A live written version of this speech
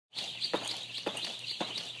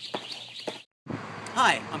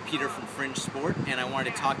Hi, I'm Peter from FringeSport, and I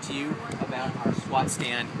wanted to talk to you about our squat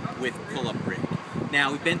stand with pull-up rig.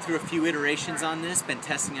 Now, we've been through a few iterations on this, been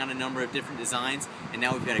testing out a number of different designs, and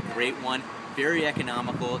now we've got a great one. Very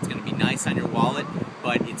economical, it's going to be nice on your wallet,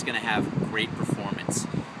 but it's going to have great performance.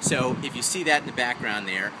 So if you see that in the background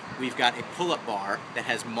there, we've got a pull-up bar that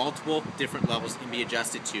has multiple different levels that can be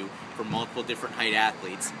adjusted to for multiple different height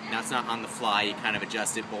athletes. Now it's not on the fly, you kind of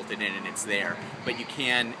adjust it, bolt it in, and it's there. But you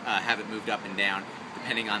can have it moved up and down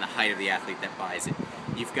depending on the height of the athlete that buys it.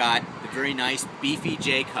 You've got the very nice beefy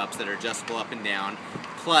J-cups that are adjustable up and down,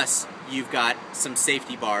 plus you've got some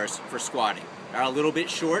safety bars for squatting. They're a little bit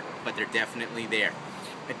short, but they're definitely there.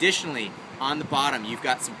 Additionally, on the bottom, you've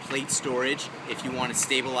got some plate storage if you want to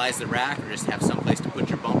stabilize the rack or just have some place to put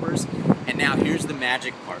your bumpers. And now here's the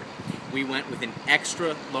magic part. We went with an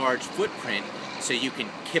extra large footprint so you can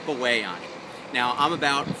kip away on it. Now, I'm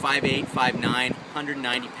about 5'8", 5'9",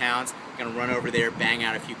 190 pounds. I'm going to run over there, bang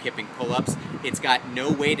out a few kipping pull-ups. It's got no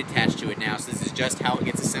weight attached to it now, so this is just how it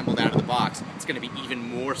gets assembled out of the box. It's going to be even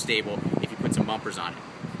more stable if you put some bumpers on it.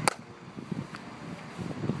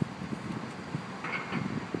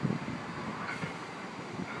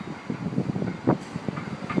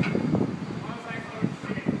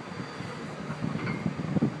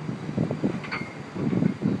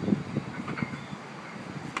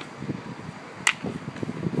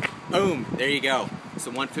 Boom, there you go. It's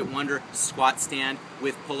the OneFitWonder squat stand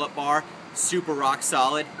with pull-up bar. Super rock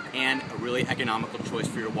solid and a really economical choice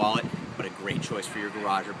for your wallet, but a great choice for your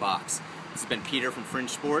garage or box. This has been Peter from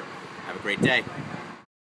FringeSport. Have a great day.